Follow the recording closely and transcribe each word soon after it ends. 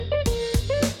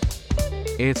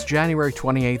It's January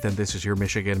 28th, and this is your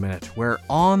Michigan Minute, where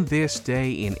on this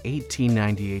day in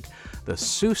 1898, the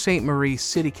Sault-Sainte Marie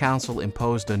City Council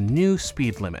imposed a new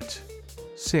speed limit,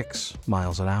 6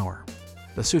 miles an hour.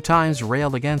 The Sault Times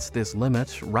railed against this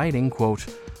limit, writing, quote,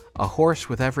 "A horse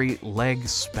with every leg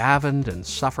spavined and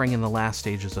suffering in the last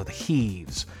stages of the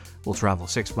heaves will travel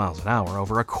 6 miles an hour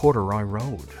over a corduroy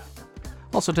road."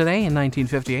 Also today, in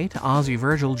 1958, Ozzie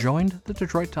Virgil joined the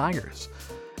Detroit Tigers.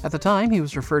 At the time, he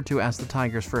was referred to as the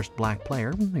Tigers' first black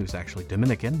player. He was actually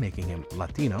Dominican, making him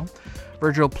Latino.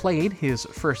 Virgil played his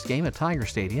first game at Tiger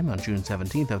Stadium on June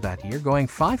 17th of that year, going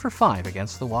 5 for 5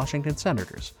 against the Washington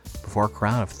Senators before a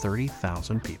crowd of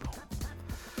 30,000 people.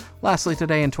 Lastly,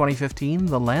 today in 2015,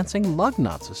 the Lansing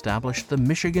Lugnuts established the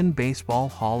Michigan Baseball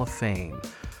Hall of Fame.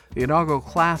 The inaugural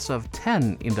class of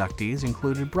 10 inductees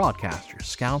included broadcasters,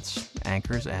 scouts,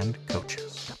 anchors, and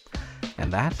coaches.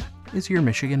 And that is your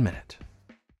Michigan Minute.